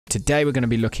Today we're going to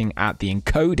be looking at the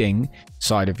encoding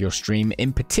side of your stream,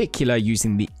 in particular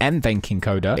using the Nvenc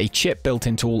encoder, a chip built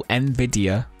into all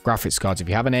Nvidia graphics cards. If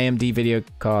you have an AMD video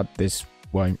card, this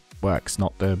won't work. It's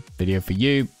not the video for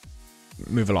you.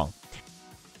 Move along.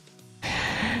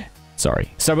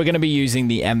 Sorry. So we're going to be using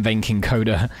the Nvenc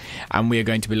encoder, and we are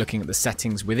going to be looking at the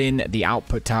settings within the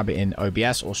output tab in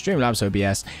OBS or Streamlabs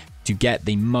OBS to get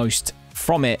the most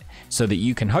from it so that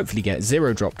you can hopefully get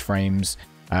 0 dropped frames,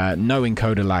 no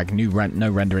encoder lag,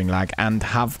 no rendering lag, and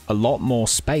have a lot more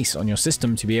space on your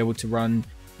system to be able to run,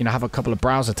 have a couple of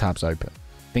browser tabs open.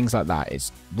 Things like that.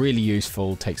 It's really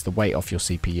useful, takes the weight off your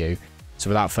CPU.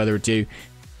 So without further ado,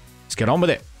 let's get on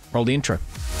with it. Roll the intro.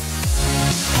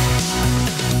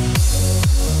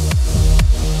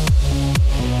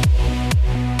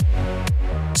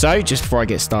 So, just before I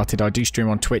get started, I do stream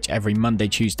on Twitch every Monday,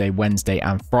 Tuesday, Wednesday,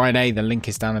 and Friday. The link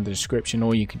is down in the description,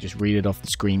 or you can just read it off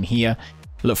the screen here.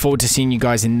 Look forward to seeing you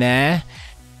guys in there.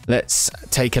 Let's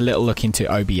take a little look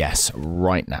into OBS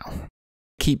right now.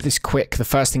 Keep this quick. The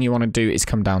first thing you want to do is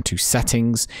come down to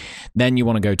settings. Then you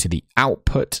want to go to the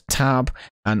output tab,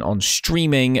 and on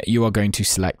streaming, you are going to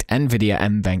select NVIDIA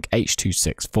Nvenc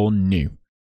H.264 new.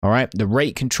 All right, the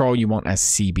rate control you want as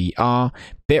CBR.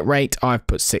 Bitrate, I've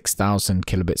put 6,000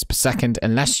 kilobits per second.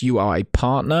 Unless you are a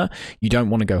partner, you don't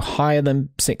want to go higher than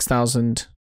 6,000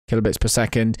 kilobits per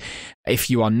second. If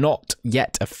you are not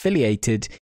yet affiliated,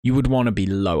 you would want to be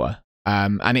lower.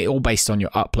 And it all based on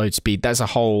your upload speed. There's a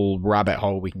whole rabbit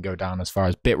hole we can go down as far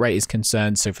as bitrate is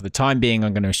concerned. So for the time being,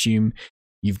 I'm going to assume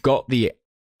you've got the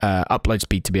upload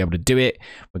speed to be able to do it.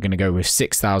 We're going to go with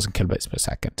 6,000 kilobits per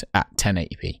second at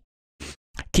 1080p.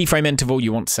 Keyframe interval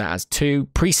you want to set as 2.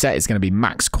 Preset is going to be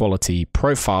max quality.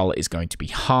 Profile is going to be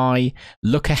high.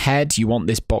 Look ahead, you want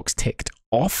this box ticked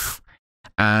off.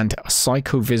 And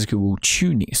psychovisual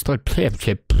tuning.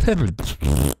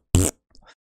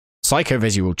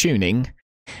 Psychovisual tuning,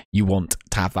 you want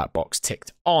to have that box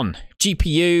ticked on.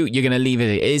 GPU, you're going to leave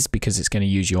it as is because it's going to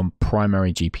use your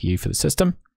primary GPU for the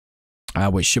system,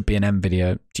 which should be an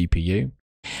NVIDIA GPU.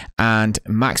 And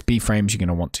max B frames you're going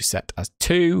to want to set as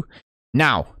 2.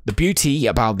 Now, the beauty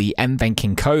about the Nvenc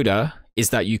encoder is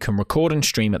that you can record and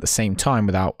stream at the same time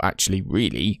without actually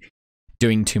really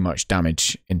doing too much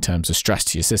damage in terms of stress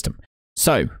to your system.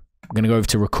 So I'm going to go over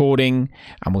to recording,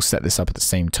 and we'll set this up at the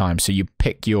same time. So you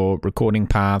pick your recording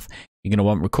path. You're going to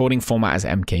want recording format as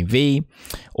MKV.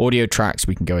 Audio tracks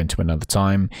we can go into another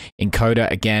time.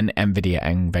 Encoder, again, NVIDIA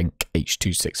Nvenc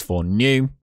H.264 new.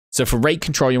 So for rate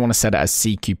control, you want to set it as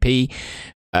CQP.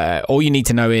 All you need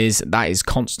to know is that is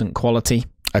constant quality.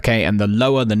 Okay, and the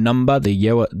lower the number, the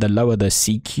lower the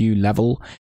CQ level,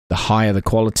 the higher the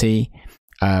quality,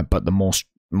 but the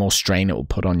more strain it will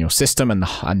put on your system,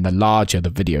 and the larger the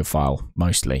video file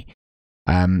mostly.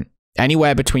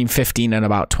 Anywhere between 15 and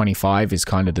about 25 is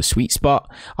kind of the sweet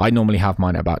spot. I normally have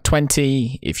mine at about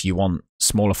 20. If you want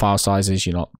smaller file sizes,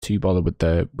 you're not too bothered with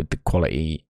the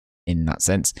quality in that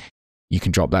sense, you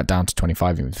can drop that down to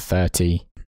 25, even 30.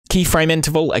 Keyframe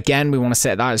interval, again, we want to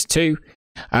set that as 2.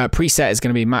 Preset is going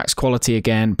to be max quality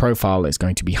again. Profile is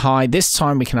going to be high. This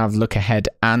time we can have look ahead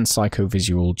and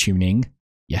psychovisual tuning.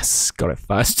 Yes, got it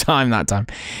first time that time.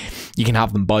 You can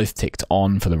have them both ticked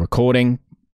on for the recording.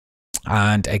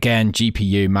 And again,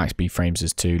 GPU, max B frames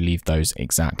is 2. Leave those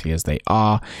exactly as they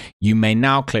are. You may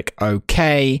now click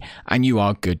OK, and you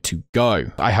are good to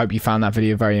go. I hope you found that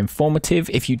video very informative.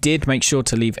 If you did, make sure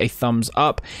to leave a thumbs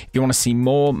up. If you want to see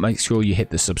more, make sure you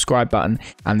hit the subscribe button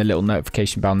and the little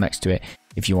notification bell next to it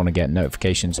if you want to get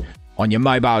notifications on your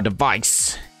mobile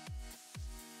device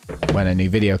when a new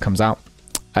video comes out.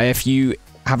 If you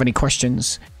have any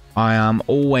questions, I am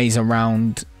always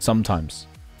around sometimes.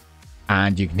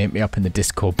 And you can hit me up in the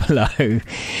Discord below.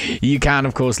 You can,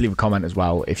 of course, leave a comment as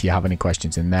well if you have any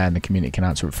questions in there, and the community can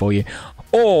answer it for you.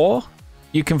 Or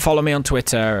you can follow me on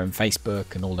Twitter and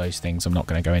Facebook and all those things. I'm not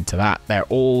going to go into that. They're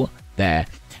all there.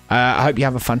 I hope you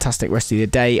have a fantastic rest of your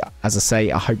day. As I say,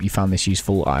 I hope you found this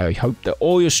useful. I hope that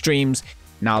all your streams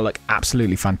now look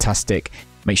absolutely fantastic.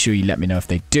 Make sure you let me know if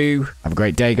they do. Have a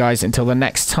great day, guys. Until the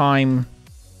next time,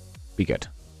 be good.